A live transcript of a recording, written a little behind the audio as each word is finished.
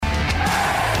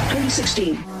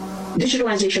2016,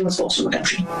 digitalization was forced on the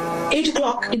country. 8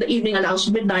 o'clock in the evening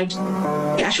announced midnight,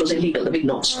 cash was illegal, the big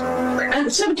notes. And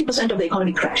 70% of the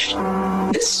economy crashed.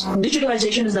 This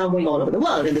digitalization is now going all over the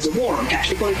world, and there's a war on cash.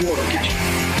 They call it war on cash.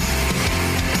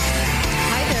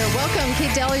 Welcome,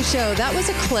 Kate Dalley Show. That was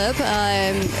a clip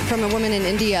from a woman in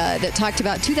India that talked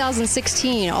about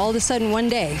 2016. All of a sudden, one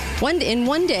day, in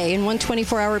one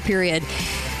 24-hour period,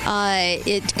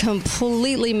 it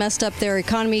completely messed up their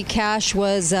economy. Cash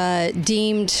was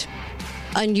deemed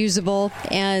unusable,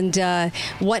 and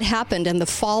what happened and the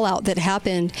fallout that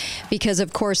happened, because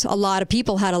of course a lot of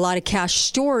people had a lot of cash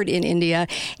stored in India,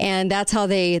 and that's how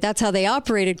they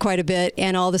operated quite a bit,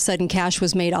 and all of a sudden cash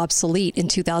was made obsolete in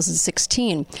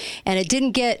 2016. And it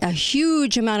didn't get a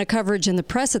huge amount of coverage in the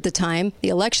press at the time. The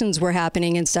elections were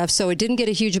happening and stuff, so it didn't get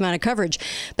a huge amount of coverage.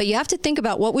 But you have to think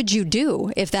about, what would you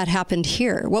do if that happened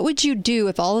here? What would you do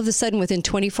if all of a sudden within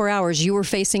 24 hours you were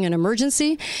facing an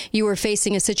emergency, you were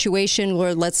facing a situation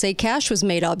where, let's say, cash was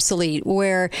made obsolete,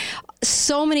 where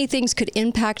so many things could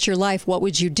impact your life? What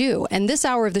would you do? And this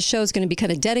hour of the show is going to be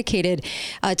kind of dedicated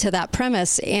to that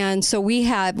premise. And so we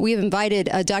have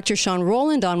invited Dr. Sean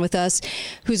Rowland on with us,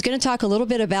 who's going to talk a little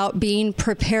bit about being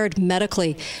prepared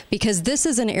medically, because this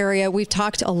is an area, we've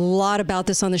talked a lot about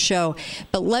this on the show,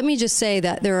 but let me just say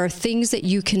that there are things that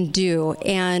you can do.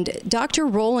 And Dr.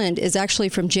 Rowland is actually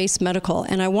from Jace Medical,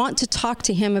 and I want to talk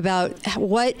to him about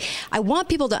what I want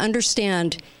people to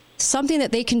understand, something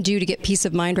that they can do to get peace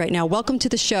of mind right now. Welcome to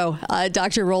the show,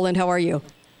 Dr. Rowland. How are you?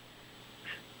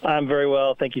 I'm very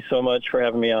well. Thank you so much for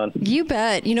having me on. You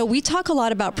bet. You know, we talk a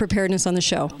lot about preparedness on the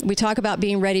show. We talk about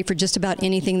being ready for just about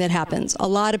anything that happens. A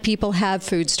lot of people have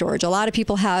food storage. A lot of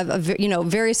people have,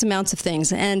 various amounts of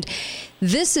things. And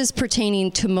this is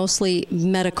pertaining to mostly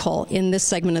medical in this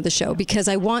segment of the show, because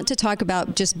I want to talk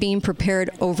about just being prepared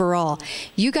overall.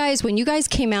 You guys, when you guys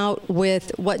came out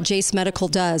with what Jace Medical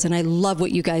does, and I love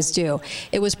what you guys do,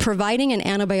 it was providing an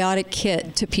antibiotic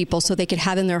kit to people so they could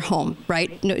have in their home,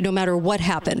 right? No matter what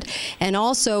happened. And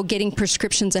also getting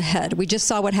prescriptions ahead. We just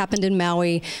saw what happened in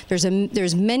Maui. There's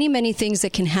many, many things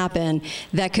that can happen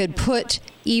that could put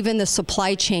even the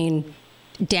supply chain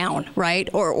down, right?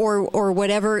 Or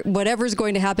whatever's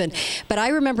going to happen. But I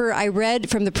remember I read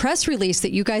from the press release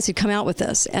that you guys had come out with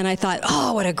this, and I thought,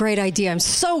 oh, what a great idea. I'm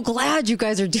so glad you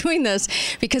guys are doing this,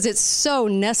 because it's so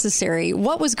necessary.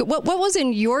 What was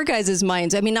in your guys'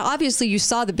 minds? I mean, obviously you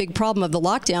saw the big problem of the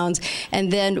lockdowns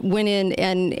and then went in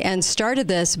and started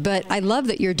this, but I love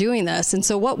that you're doing this. And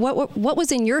so what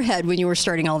was in your head when you were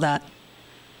starting all that?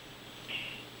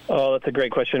 Oh, that's a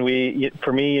great question.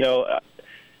 For me,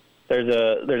 there's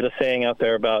a saying out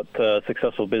there about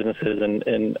successful businesses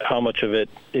and how much of it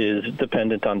is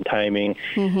dependent on timing.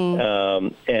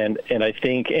 Mm-hmm. And I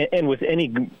think, and with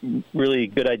any really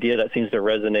good idea that seems to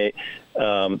resonate,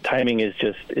 timing is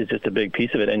just a big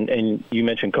piece of it. And you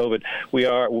mentioned COVID.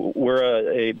 We're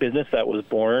a business that was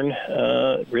born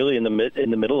really in the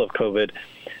middle of COVID.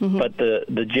 Mm-hmm. But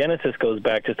the genesis goes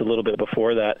back just a little bit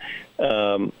before that.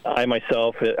 I'm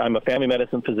a family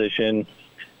medicine physician.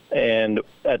 And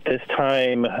at this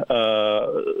time,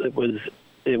 it was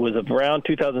around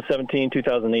 2017,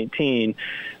 2018.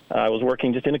 I was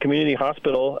working just in a community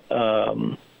hospital,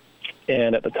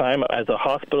 and at the time, as a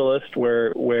hospitalist,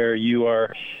 where you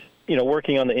are,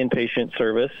 working on the inpatient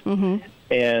service, mm-hmm.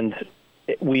 and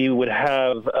we would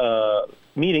have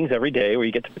meetings every day where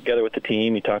you get together with the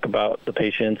team, you talk about the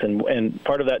patients, and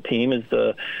part of that team is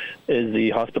the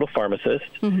hospital pharmacist,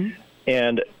 mm-hmm.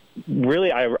 and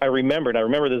really, I remember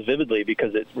this vividly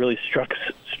because it really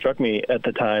struck me at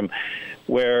the time,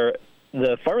 where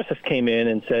the pharmacist came in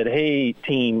and said, "Hey,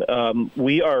 team,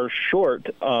 we are short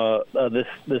this.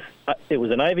 It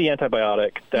was an IV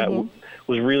antibiotic that mm-hmm.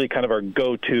 was really kind of our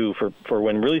go-to for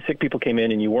when really sick people came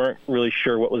in and you weren't really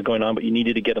sure what was going on, but you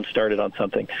needed to get them started on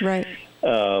something." Right.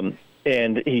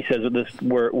 And he says,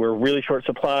 we're really short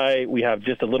supply. We have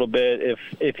just a little bit.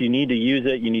 If you need to use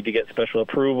it, you need to get special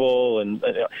approval. And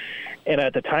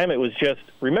at the time, it was just,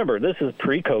 remember, this is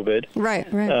pre-COVID. Right.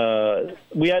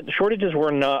 Shortages were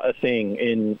not a thing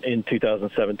in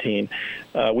 2017.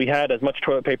 We had as much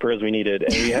toilet paper as we needed,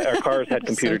 and our cars had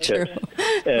computer chips.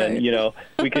 And right.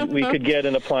 we could get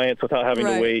an appliance without having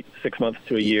to wait 6 months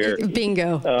to a year.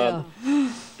 Bingo.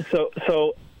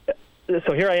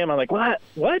 So here I am. I'm like, what?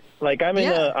 Like I'm in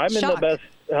the best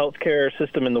healthcare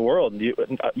system in the world.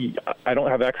 I don't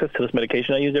have access to this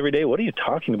medication I use every day. What are you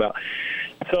talking about?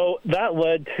 So that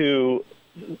led to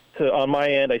on my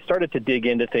end, I started to dig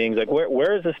into things like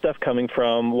where is this stuff coming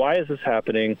from? Why is this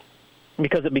happening?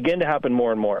 Because it began to happen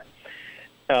more and more.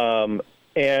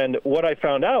 And what I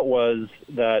found out was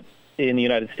that in the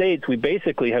United States, we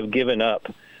basically have given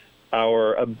up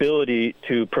our ability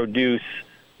to produce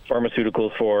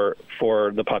pharmaceuticals for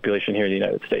the population here in the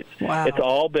United States. Wow. It's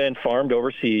all been farmed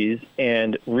overseas,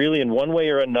 and really in one way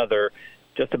or another,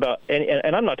 just about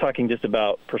and I'm not talking just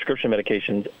about prescription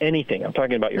medications, anything. I'm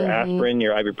talking about your aspirin,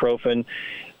 your ibuprofen,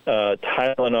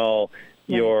 Tylenol,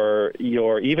 your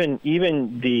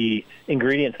even the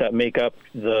ingredients that make up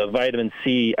the vitamin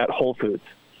C at Whole Foods.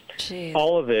 Jeez.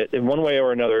 All of it, in one way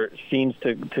or another, seems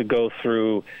to go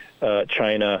through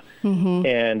China.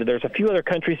 And there's a few other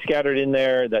countries scattered in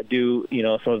there that do,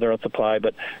 some of their own supply,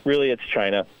 but really it's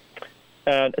China.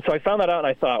 And so I found that out, and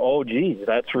I thought, oh, geez,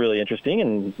 that's really interesting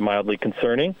and mildly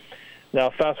concerning.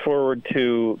 Now, fast forward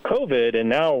to COVID, and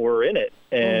now we're in it,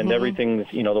 and everything's,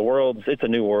 it's a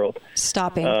new world.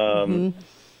 Stopping.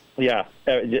 Yeah.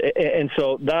 And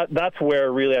so that's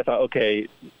where really I thought, okay,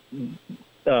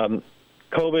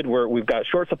 COVID, we've got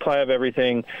short supply of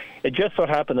everything. It just so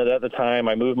happened that at the time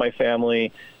I moved my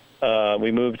family.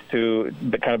 We moved to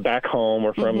kind of back home.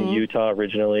 We're from Utah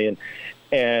originally,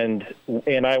 and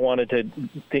I wanted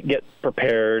to get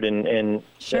prepared. And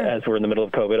sure. As we're in the middle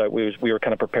of COVID, we were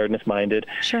kind of preparedness minded.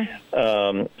 Sure.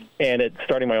 And at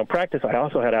starting my own practice, I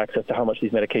also had access to how much these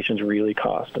medications really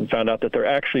cost, and found out that they're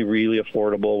actually really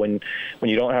affordable when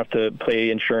you don't have to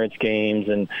play insurance games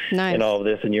and all of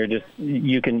this, and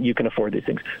you can afford these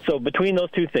things. So between those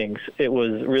two things, it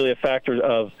was really a factor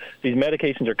of these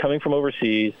medications are coming from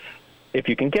overseas. If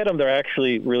you can get them, they're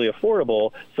actually really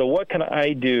affordable. So what can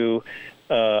I do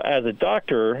as a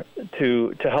doctor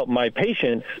to help my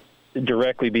patients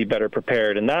directly be better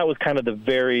prepared? And that was kind of the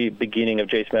very beginning of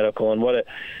Jace Medical, and what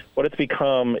it's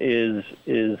become is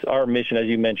our mission, as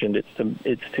you mentioned.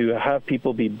 It's to have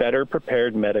people be better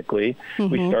prepared medically.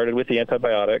 We started with the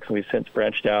antibiotics, and we've since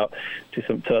branched out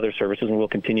to other services, and we'll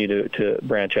continue to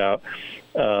branch out.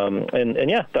 And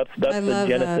yeah, that's the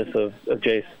genesis of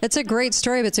Jace. It's a great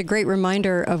story, but it's a great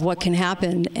reminder of what can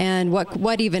happen and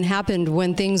what even happened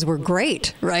when things were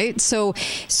great, right? So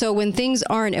when things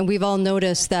aren't, and we've all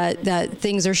noticed that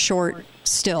things are short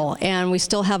still, and we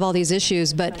still have all these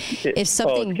issues, but if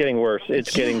something... it's getting worse.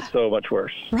 It's getting so much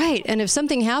worse. Right. And if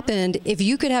something happened, if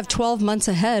you could have 12 months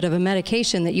ahead of a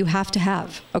medication that you have to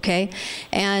have, okay,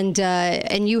 and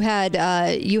you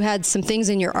had some things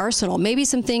in your arsenal, maybe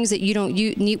some things that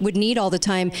would need all the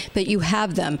time, but you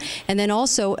have them, and then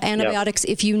also antibiotics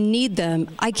if you need them,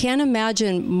 I can't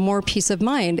imagine more peace of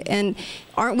mind. And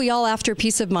aren't we all after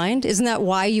peace of mind? Isn't that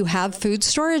why you have food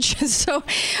storage?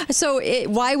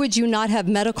 Why would you not have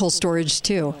medical storage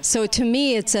too? So to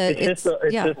me, it's an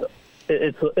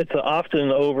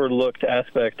often overlooked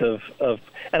aspect of,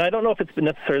 and I don't know if it's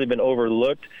necessarily been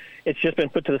overlooked. It's just been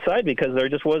put to the side because there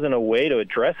just wasn't a way to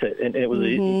address it. And it was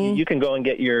you can go and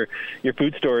get your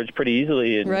food storage pretty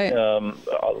easily, and right.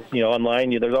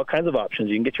 Online. There's all kinds of options.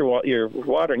 You can get your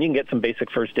water, and you can get some basic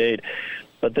first aid.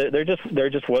 But there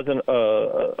just wasn't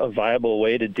a viable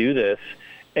way to do this.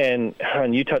 And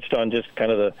you touched on just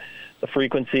kind of the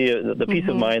frequency, the peace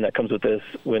of mind that comes with this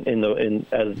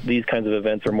as these kinds of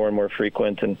events are more and more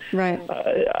frequent. And right.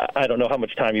 I don't know how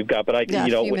much time you've got, but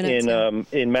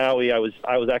in Maui, I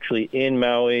was actually in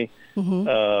Maui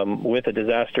with a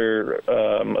disaster,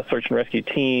 a search and rescue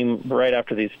team right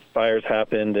after these fires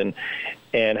happened, and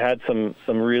had some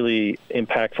really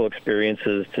impactful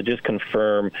experiences to just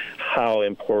confirm how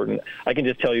important. I can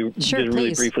just tell you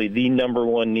really briefly, the number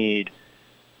one need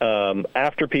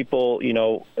after people,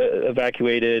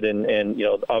 evacuated and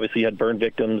obviously you had burn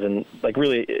victims and like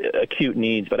really acute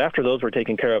needs. But after those were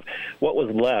taken care of, what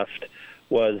was left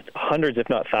was hundreds, if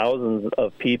not thousands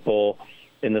of people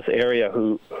in this area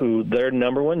who their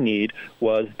number one need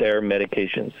was their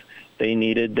medications. They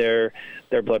needed their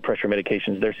blood pressure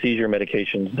medications, their seizure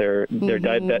medications, their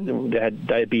they had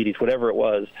diabetes, whatever it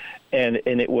was, and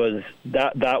it was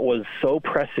that was so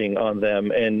pressing on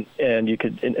them, and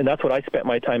that's what I spent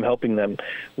my time helping them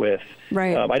with.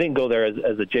 Right. I didn't go there as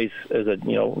a Jace,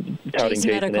 touting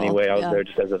Jace in any way. I was there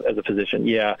just as a physician.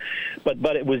 Yeah, but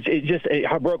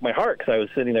it broke my heart because I was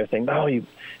sitting there thinking,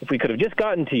 if we could have just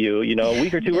gotten to you, a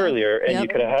week or two earlier, and you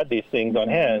could have had these things on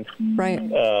hand. Right.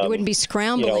 You wouldn't be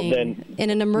scrambling in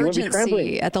an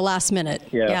emergency at the last minute.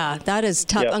 Yeah, that is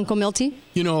tough. Yeah. Uncle Milty?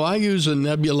 I use a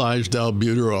nebulized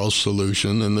albuterol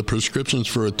solution, and the prescription's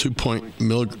for a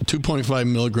 2.5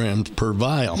 milligrams per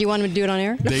vial. You want me to do it on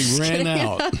air? They ran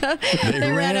out.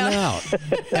 They ran out.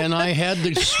 And I had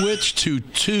to switch to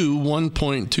two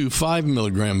 1.25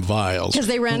 milligram vials. Because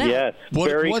they ran out. Yes,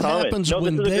 what happens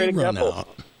when they run out?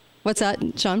 What's that,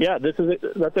 Sean? Yeah,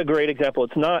 that's a great example.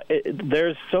 It's not.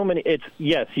 There's so many.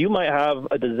 Yes, you might have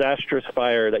a disastrous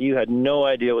fire that you had no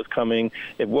idea was coming.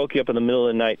 It woke you up in the middle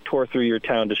of the night, tore through your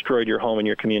town, destroyed your home and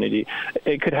your community.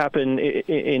 It could happen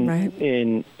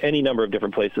in any number of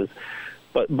different places.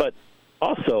 But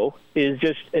also is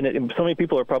just, and so many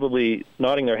people are probably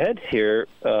nodding their heads here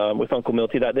with Uncle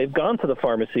Milty, that they've gone to the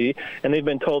pharmacy and they've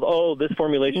been told, oh, this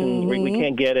formulation, we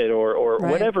can't get it, or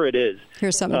whatever it is.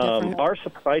 Here's something different. Our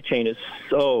supply chain is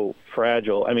so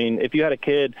fragile. I mean, if you had a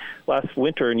kid last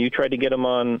winter and you tried to get them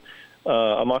on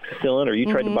amoxicillin, or you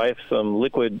tried to buy some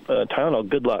liquid Tylenol,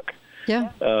 good luck.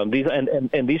 Yeah.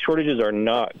 These shortages are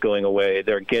not going away.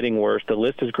 They're getting worse. The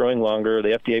list is growing longer.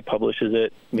 The FDA publishes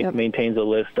it, maintains a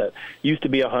list that used to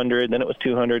be 100, then it was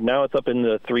 200. Now it's up in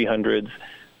the 300s.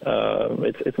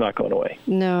 It's not going away.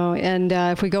 No, and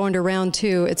if we go into round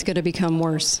 2, it's going to become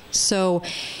worse. So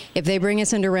if they bring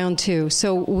us into round 2,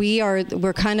 so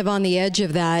we're kind of on the edge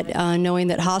of that, knowing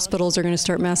that hospitals are going to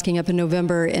start masking up in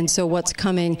November, and so what's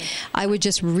coming. I would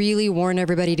just really warn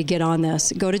everybody to get on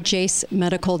this. Go to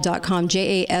jasemedical.com,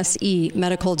 JASE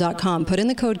medical.com. Put in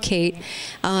the code Kate,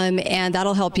 and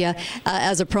that'll help you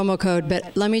as a promo code.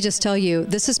 But let me just tell you,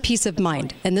 this is peace of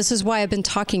mind, and this is why I've been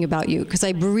talking about you, because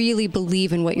I really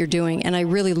believe in what you're doing, and I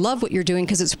really love what you're doing,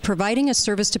 because it's providing a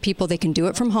service to people. They can do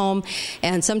it from home,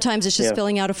 and sometimes it's just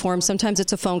filling out a form. Sometimes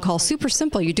it's a phone call. Super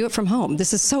simple. You do it from home.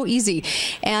 This is so easy,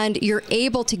 and you're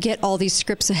able to get all these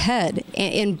scripts ahead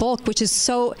in bulk, which is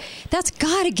that's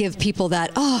got to give people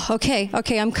that, oh, okay,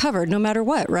 I'm covered no matter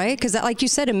what, right? Because like you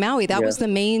said in Maui, that was the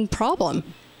main problem.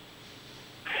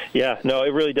 Yeah, no,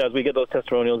 it really does. We get those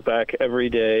testimonials back every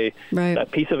day. Right.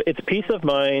 It's peace of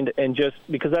mind, and just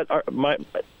because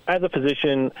as a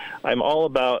physician, I'm all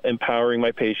about empowering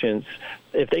my patients.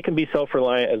 If they can be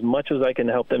self-reliant, as much as I can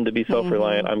help them to be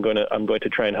self-reliant, I'm going to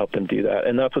try and help them do that.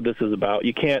 And that's what this is about.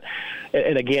 You can't.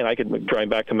 And again, I could drive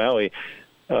back to Maui.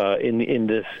 In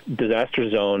this disaster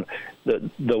zone,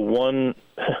 the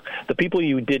people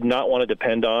you did not want to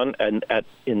depend on, and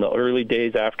in the early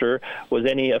days after, was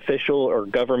any official or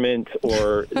government,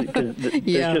 or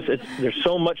there's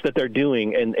so much that they're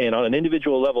doing, and on an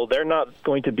individual level, they're not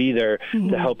going to be there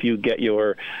to help you get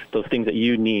those things that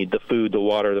you need: the food, the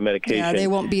water, the medication. Yeah, they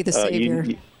won't be the savior.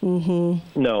 No.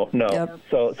 Yep.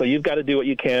 So you've got to do what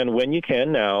you can when you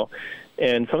can now.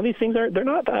 And some of these things they're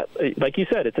not that, like you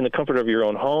said, it's in the comfort of your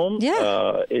own home.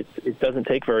 Yeah. It doesn't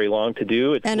take very long to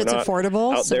do. It's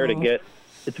affordable. There to get.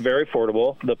 It's very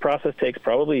affordable. The process takes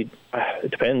probably,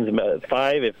 it depends,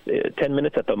 10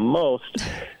 minutes at the most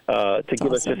to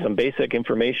give us just some basic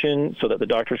information so that the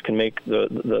doctors can make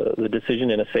the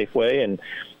decision in a safe way, and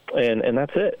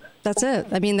that's it. That's it.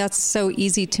 I mean, that's so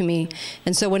easy to me.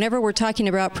 And so whenever we're talking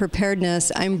about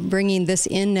preparedness, I'm bringing this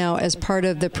in now as part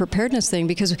of the preparedness thing,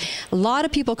 because a lot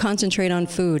of people concentrate on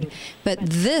food, but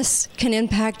this can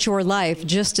impact your life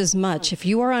just as much. If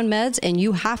you are on meds and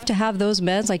you have to have those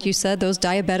meds, like you said, those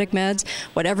diabetic meds,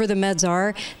 whatever the meds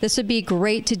are, this would be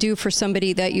great to do for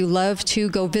somebody that you love, to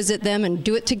go visit them and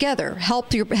do it together.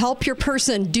 Help your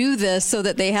person do this so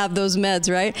that they have those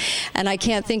meds, right? And I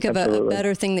can't think of a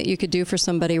better thing that you could do for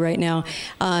somebody right now.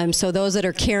 So those that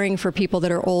are caring for people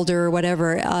that are older or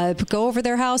whatever, go over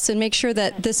their house and make sure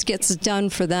that this gets done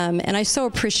for them. And I so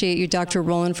appreciate you, Dr.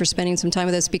 Rowland, for spending some time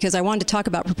with us, because I wanted to talk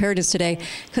about preparedness today.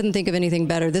 Couldn't think of anything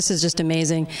better. This is just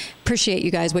amazing. Appreciate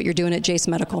you guys, what you're doing at Jase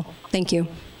Medical. Thank you.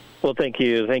 Well, thank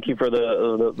you. Thank you for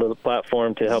the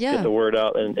platform to help get the word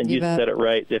out. And you said it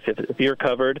right. If you're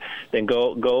covered, then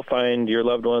go find your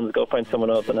loved ones. Go find someone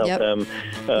else and help them.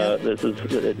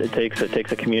 It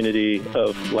takes a community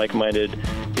of like-minded,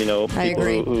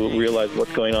 people who realize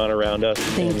what's going on around us.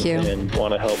 Thank you. And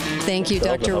want to help. Thank you,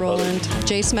 Dr. Rowland.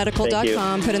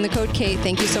 JaceMedical.com. Put in the code Kate.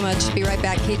 Thank you so much. Be right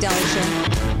back. Kate Dalley Show.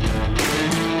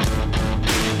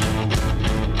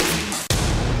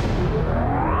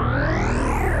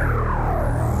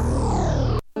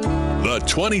 The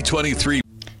 2023.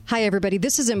 Hi, everybody.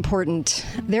 This is important.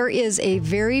 There is a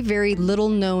very, very little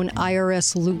known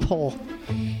IRS loophole,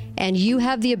 and you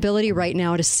have the ability right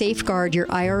now to safeguard your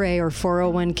IRA or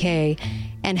 401k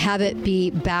and have it be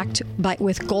backed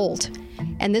with gold.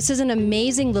 And this is an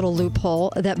amazing little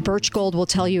loophole that Birch Gold will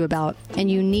tell you about. And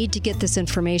you need to get this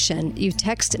information. You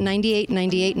text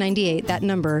 989898, that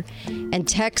number, and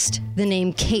text the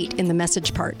name Kate in the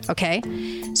message part, okay?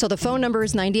 So the phone number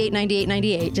is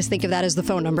 989898. Just think of that as the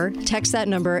phone number. Text that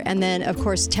number, and then, of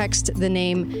course, text the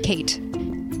name Kate.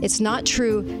 It's not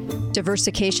true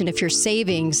diversification if your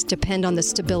savings depend on the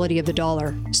stability of the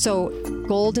dollar. So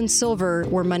Gold and silver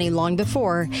were money long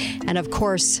before. And of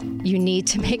course, you need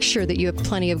to make sure that you have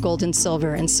plenty of gold and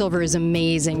silver. And silver is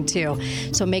amazing too.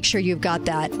 So make sure you've got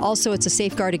that. Also, it's a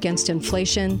safeguard against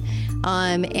inflation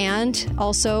and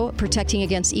also protecting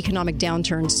against economic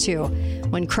downturns too.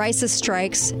 When crisis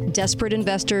strikes, desperate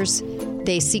investors,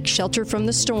 they seek shelter from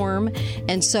the storm.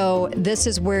 And so this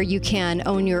is where you can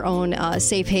own your own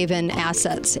safe haven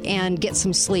assets and get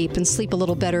some sleep and sleep a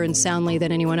little better and soundly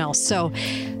than anyone else. So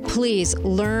please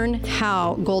learn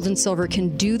how gold and silver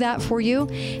can do that for you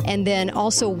and then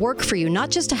also work for you, not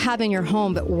just to have in your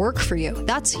home, but work for you.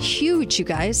 That's huge, you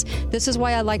guys. This is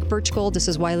why I like birch gold. This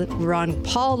is why Ron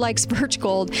Paul likes birch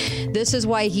gold. This is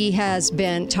why he has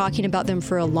been talking about them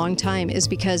for a long time, is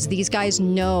because these guys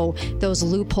know those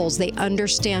loopholes. They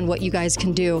understand what you guys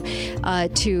can do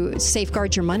to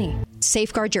safeguard your money,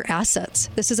 safeguard your assets.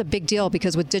 This is a big deal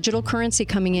because with digital currency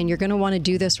coming in, you're going to want to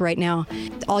do this right now.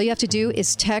 All you have to do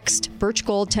is text Birch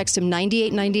Gold, text him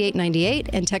 989898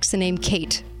 and text the name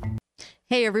Kate.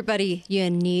 Hey, everybody, you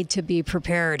need to be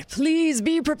prepared. Please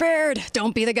be prepared.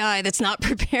 Don't be the guy that's not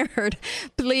prepared.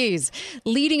 Please.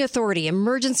 Leading authority,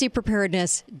 emergency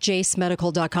preparedness,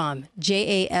 JaceMedical.com.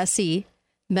 JASE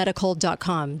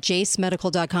medical.com,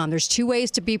 jacemedical.com. There's two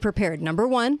ways to be prepared. Number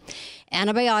one,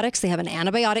 antibiotics. They have an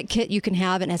antibiotic kit you can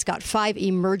have, and it's got 5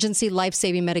 emergency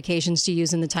life-saving medications to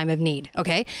use in the time of need.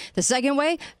 Okay. The second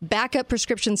way, backup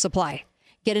prescription supply.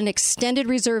 Get an extended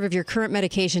reserve of your current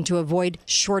medication to avoid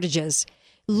shortages.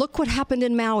 Look what happened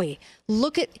in Maui.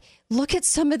 Look at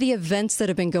some of the events that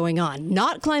have been going on.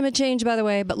 Not climate change, by the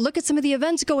way, but look at some of the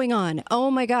events going on. Oh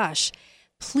my gosh.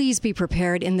 Please be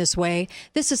prepared in this way.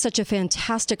 This is such a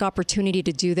fantastic opportunity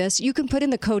to do this. You can put in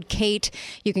the code KATE.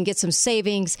 You can get some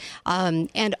savings.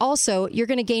 And also, you're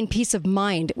going to gain peace of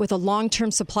mind with a long-term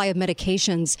supply of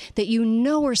medications that you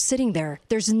know are sitting there.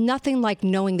 There's nothing like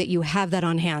knowing that you have that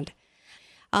on hand.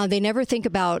 They never think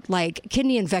about like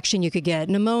kidney infection you could get,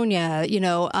 pneumonia,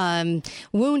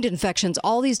 wound infections,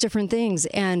 all these different things.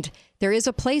 And there is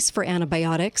a place for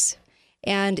antibiotics.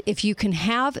 And if you can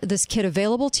have this kit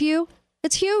available to you,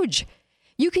 it's huge.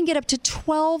 You can get up to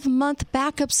 12-month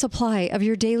backup supply of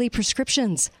your daily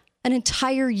prescriptions, an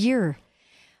entire year.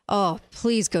 Oh,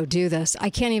 please go do this.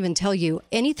 I can't even tell you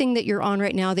anything that you're on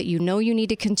right now that you know you need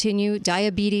to continue,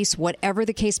 diabetes, whatever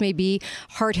the case may be,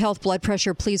 heart health, blood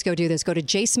pressure, please go do this. Go to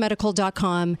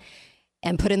jacemedical.com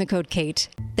and put in the code KATE.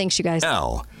 Thanks, you guys.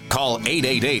 Now, call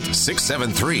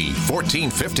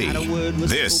 888-673-1450.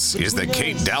 This is the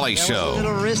Kate Dalley Show. There was a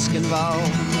little risk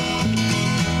involved.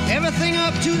 Everything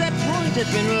up to that point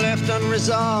had been left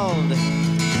unresolved.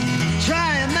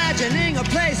 Try imagining a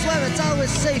place where it's always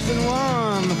safe and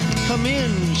warm. Come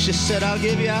in, she said, I'll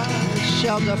give you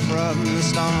shelter from the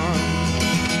storm.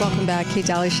 Welcome back, Kate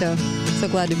Dalley Show. So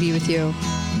glad to be with you.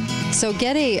 So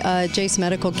get a Jace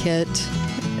Medical Kit.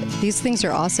 These things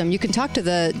are awesome. You can talk to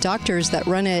the doctors that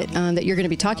run it that you're going to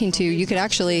be talking to. You could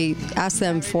actually ask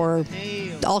them for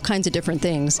all kinds of different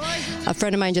things. A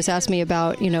friend of mine just asked me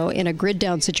about, in a grid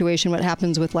down situation, what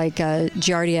happens with like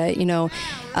Giardia,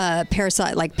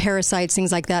 parasites,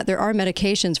 things like that. There are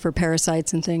medications for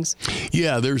parasites and things.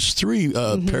 Yeah, there's 3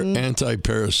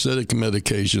 anti-parasitic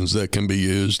medications that can be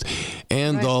used,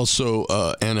 and also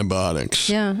antibiotics.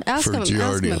 Yeah, ask them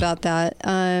about that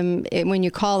when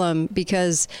you call them,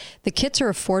 because the kits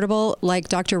are affordable. Like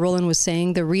Dr. Rowland was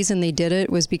saying, the reason they did it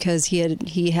was because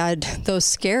he had those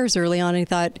scares early on, and he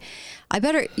thought, I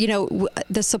better,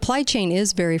 the supply chain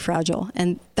is very fragile,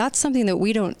 and that's something that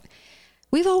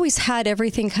we've always had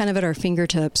everything kind of at our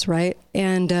fingertips, right?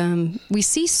 And we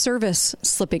see service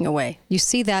slipping away. You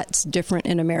see that's different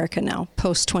in America now,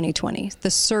 post-2020.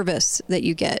 The service that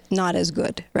you get, not as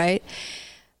good, right?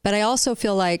 But I also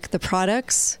feel like the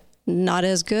products, not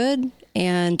as good,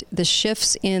 and the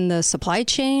shifts in the supply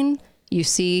chain, you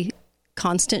see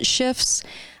constant shifts.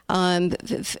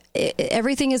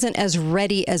 Everything isn't as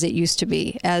ready as it used to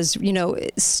be, as,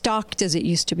 stocked as it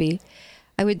used to be.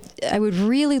 I would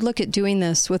really look at doing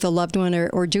this with a loved one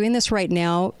or doing this right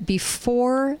now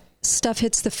before stuff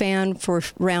hits the fan for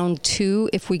round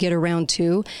 2. If we get a round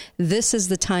 2, this is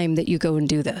the time that you go and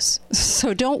do this.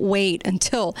 So don't wait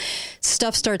until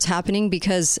stuff starts happening,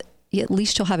 because at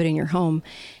least you'll have it in your home.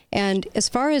 And as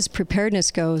far as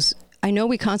preparedness goes, I know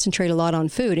we concentrate a lot on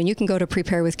food, and you can go to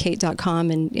preparewithkate.com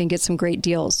and get some great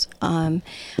deals on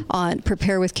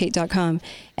preparewithkate.com.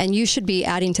 And you should be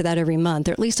adding to that every month,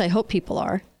 or at least I hope people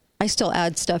are. I still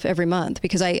add stuff every month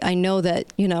because I know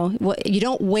that, you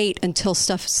don't wait until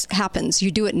stuff happens.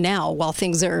 You do it now while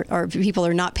things are people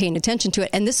are not paying attention to it.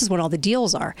 And this is when all the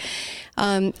deals are.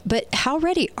 But how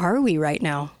ready are we right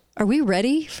now? Are we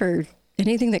ready for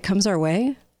anything that comes our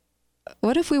way?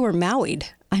 what if we were Maui'd?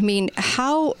 I mean,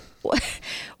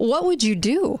 what would you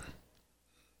do?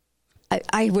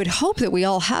 I would hope that we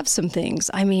all have some things.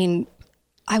 I mean,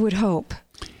 I would hope.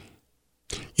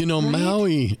 You know, right?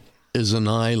 Maui is an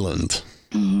island.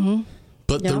 Mm-hmm.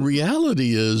 But the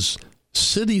reality is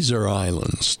cities are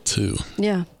islands, too.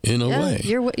 Yeah. In a way.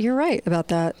 You're right about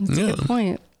that. That's a good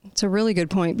point. It's a really good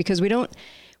point because we don't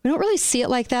really see it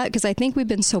like that because I think we've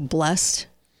been so blessed,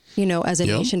 you know, as a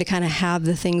nation to kind of have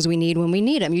the things we need when we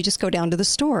need them. You just go down to the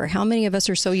store. How many of us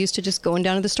are so used to just going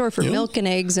down to the store for milk and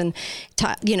eggs and,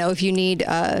 you know, if you need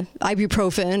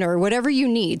ibuprofen or whatever you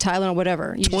need, Tylenol,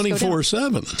 whatever.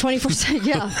 24/7. 24/7,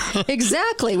 yeah,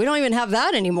 exactly. We don't even have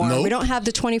that anymore. Nope. We don't have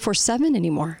the 24/7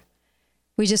 anymore.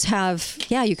 We just have,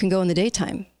 you can go in the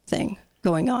daytime thing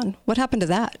going on. What happened to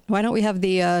that? Why don't we have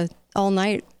the all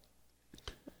night?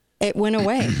 It went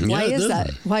away. Why is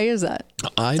that? Why is that?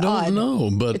 I don't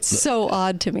know, but it's so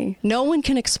odd to me. No one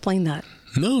can explain that.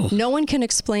 No one can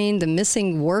explain the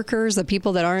missing workers, the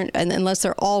people that aren't, and unless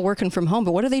they're all working from home.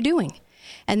 But what are they doing?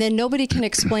 And then nobody can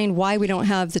explain why we don't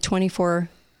have the 24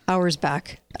 hours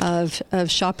back of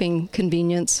shopping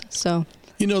convenience. So,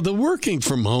 you know, the working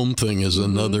from home thing is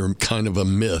another kind of a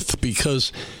myth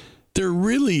because there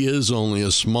really is only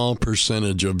a small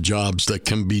percentage of jobs that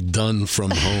can be done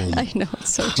from home. I know,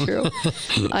 it's so true.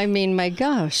 I mean, my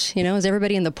gosh, you know, is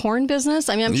everybody in the porn business?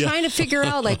 I mean, I'm trying to figure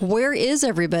out, like, where is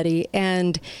everybody?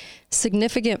 And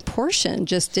significant portion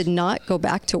just did not go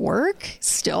back to work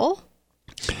still.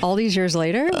 All these years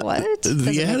later? What?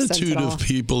 The attitude of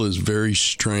people is very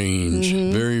strange.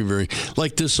 Very, very.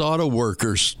 Like this auto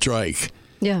worker strike.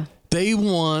 Yeah. They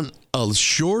want a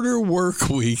shorter work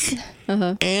week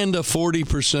and a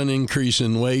 40% increase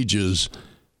in wages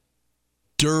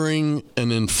during an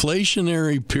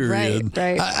inflationary period.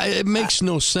 Right. It makes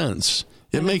no sense.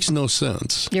 It makes no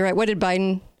sense. You're right. What did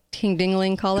Biden, King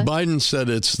Dingling, call it? Biden said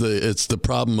it's the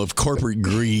problem of corporate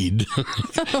greed.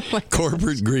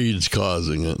 Corporate greed's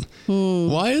causing it.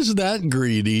 Why is that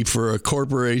greedy for a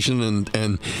corporation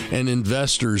and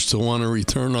investors to want a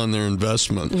return on their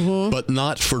investment, but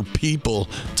not for people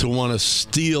to want to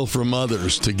steal from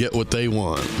others to get what they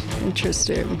want?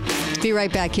 Interesting. Be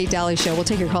right back. Kate Dalley Show. We'll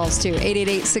take your calls too.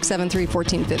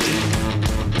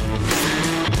 888-673-1450.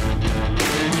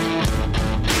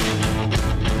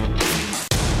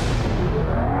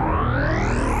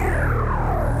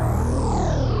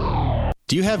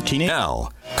 Do you have teenage?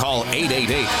 Now, call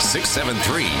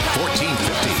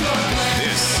 888-673-1450.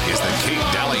 This is the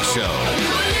Kate Dalley Show.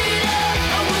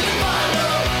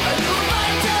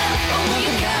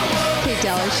 Kate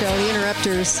Dalley Show. The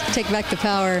interrupters take back the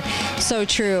power. So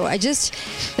true.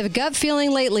 The gut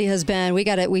feeling lately has been we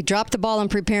dropped the ball on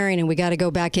preparing and we got to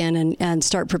go back in and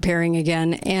start preparing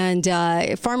again. And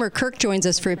Farmer Kirk joins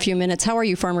us for a few minutes. How are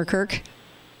you, Farmer Kirk?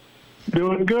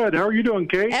 Doing good. How are you doing,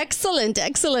 Kate? Excellent.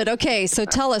 Okay, so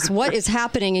tell us what is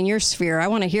happening in your sphere. I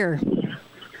want to hear.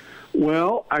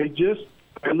 Well, I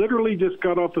literally just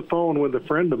got off the phone with a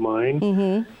friend of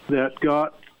mine that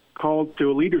got called to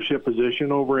a leadership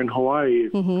position over in Hawaii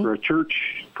for a church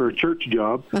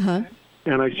job.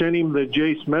 And I sent him the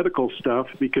Jace Medical stuff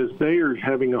because they are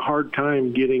having a hard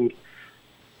time getting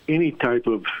any type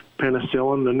of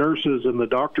penicillin. The nurses and the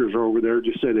doctors over there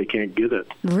just say they can't get it.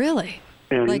 Really?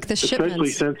 And like the shipments.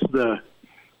 Especially since the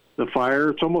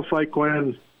fire, it's almost like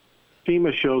when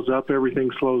FEMA shows up,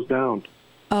 everything slows down.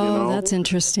 Oh, that's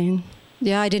interesting.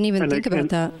 Yeah, I didn't even think about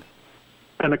that.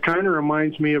 And it kind of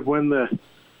reminds me of when the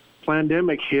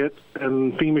pandemic hit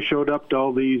and FEMA showed up to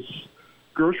all these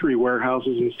grocery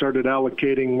warehouses and started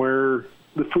allocating where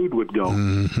the food would go.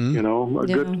 You know,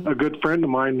 a good friend of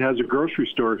mine has a grocery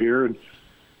store here,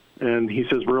 and he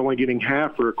says we're only getting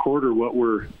half or a quarter what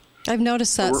I've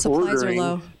noticed that supplies are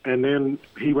low. And then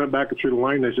he went back through the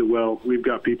line. And I said, well, we've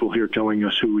got people here telling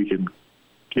us who we can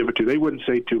give it to. They wouldn't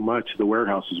say too much. The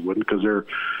warehouses wouldn't because they're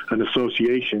an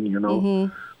association, you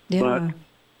know. But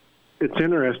it's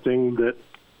interesting that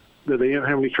they didn't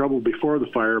have any trouble before the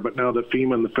fire, but now that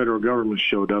FEMA and the federal government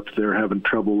showed up, they're having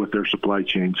trouble with their supply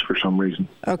chains for some reason.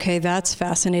 Okay, that's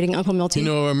fascinating. Uncle Milty? You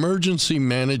know, emergency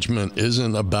management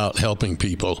isn't about helping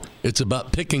people. It's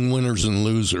about picking winners and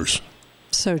losers.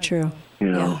 So true.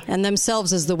 Yeah. And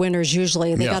themselves as the winners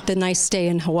usually. They got the nice stay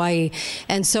in Hawaii.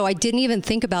 And so I didn't even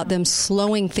think about them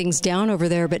slowing things down over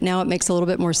there, but now it makes a little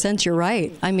bit more sense. You're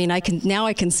right. I mean, I can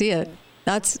see it.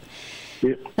 That's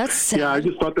sad. Yeah, I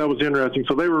just thought that was interesting.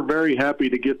 So they were very happy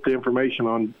to get the information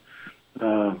on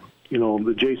the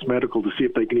Jace Medical to see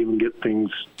if they can even get things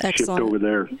shipped over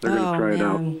there. They're going to try it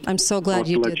out. I'm so glad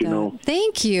you did that.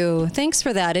 Thank you. Thanks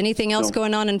for that. Anything else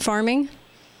going on in farming?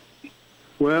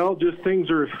 Well, just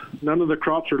none of the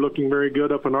crops are looking very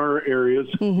good up in our areas,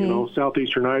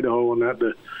 southeastern Idaho, and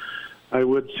that I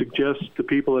would suggest the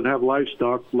people that have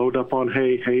livestock load up on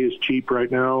hay. Hay is cheap right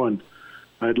now, and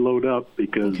I'd load up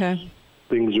because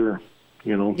things are,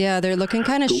 Yeah, they're looking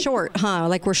kind of short, huh?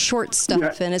 Like we're short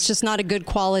stuff, and it's just not as good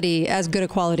a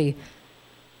quality.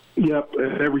 Yep,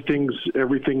 everything's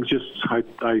just.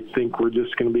 I think we're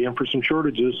just going to be in for some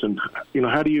shortages, and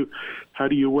how do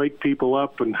you wake people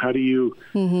up, and how do you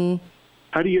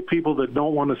get people that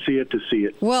don't want to see it to see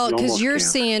it? Well, because you're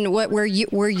seeing where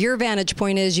your vantage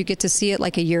point is, you get to see it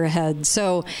like a year ahead,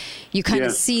 so you kind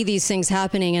of see these things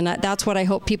happening, and that's what I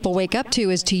hope people wake up to,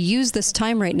 is to use this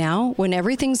time right now when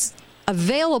everything's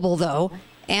available, though,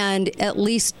 and at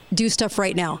least do stuff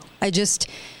right now.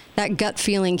 That gut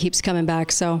feeling keeps coming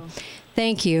back. So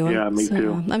thank you. Yeah, me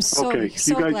too. I'm so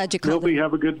glad you called. Milby,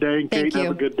 have a good day. And Kate,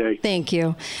 have a good day. Thank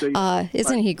you.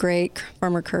 Isn't he great?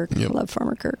 Farmer Kirk. Yep. I love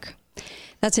Farmer Kirk.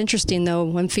 That's interesting, though.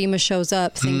 When FEMA shows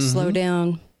up, things slow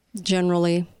down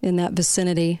generally in that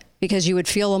vicinity, because you would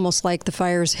feel almost like the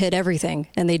fires hit everything,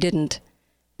 and they didn't.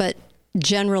 But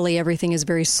generally, everything is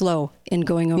very slow in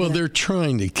going over. Well, they're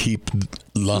trying to keep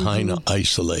Lahaina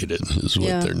isolated is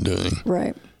what they're doing.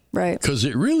 Right. Because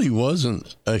it really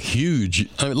wasn't a huge...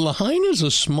 Lahaina's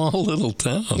a small little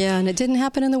town. Yeah, and it didn't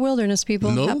happen in the wilderness, people.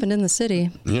 Nope. It happened in the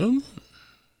city. Yeah.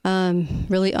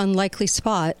 Really unlikely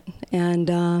spot, and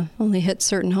only hit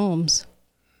certain homes.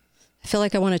 I feel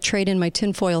like I want to trade in my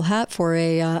tinfoil hat for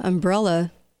a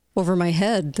umbrella over my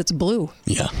head that's blue.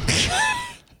 Yeah.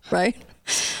 Right?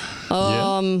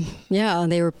 Yeah,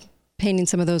 they were painting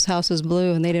some of those houses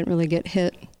blue, and they didn't really get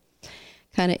hit.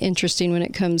 Kind of interesting when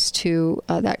it comes to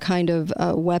that kind of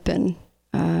weapon,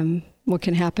 what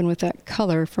can happen with that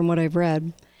color from what I've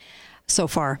read so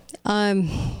far.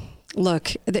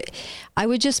 Look, I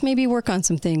would just maybe work on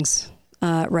some things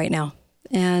right now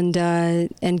and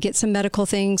get some medical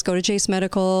things, go to Jace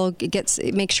Medical,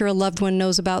 make sure a loved one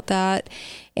knows about that,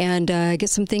 and get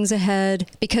some things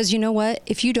ahead, because you know what?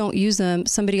 If you don't use them,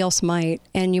 somebody else might,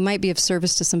 and you might be of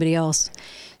service to somebody else.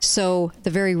 So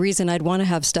the very reason I'd want to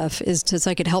have stuff is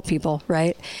so I could help people,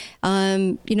 right?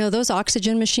 Those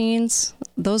oxygen machines,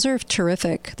 those are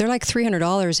terrific. They're like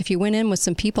 $300. If you went in with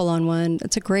some people on one,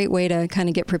 it's a great way to kind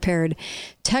of get prepared.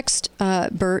 Text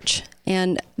Birch,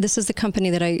 and this is the company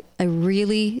that I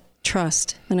really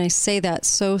trust, and I say that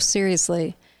so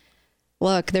seriously.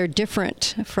 Look, they're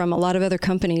different from a lot of other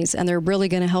companies, and they're really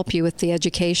going to help you with the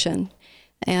education.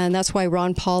 And that's why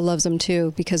Ron Paul loves them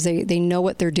too, because they know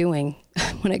what they're doing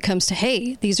when it comes to,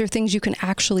 hey, these are things you can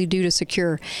actually do to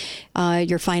secure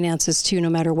your finances too, no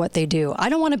matter what they do. I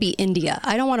don't want to be India.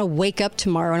 I don't want to wake up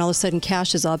tomorrow and all of a sudden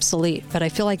cash is obsolete. But I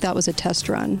feel like that was a test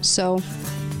run. So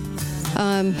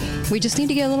we just need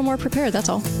to get a little more prepared. That's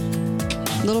all.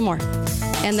 A little more.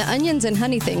 And the onions and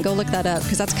honey thing, go look that up,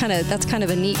 because that's kind of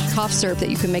a neat cough syrup that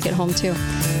you can make at home too.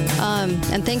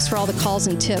 And thanks for all the calls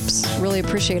and tips. Really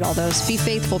appreciate all those. Be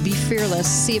faithful, be fearless.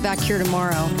 See you back here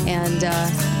tomorrow. And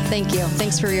thank you.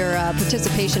 Thanks for your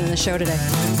participation in the show today.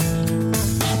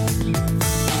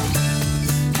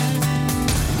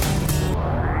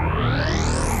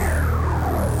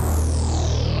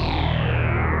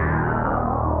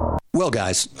 Well,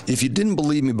 guys, if you didn't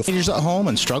believe me before, you're at home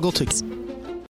and struggle to...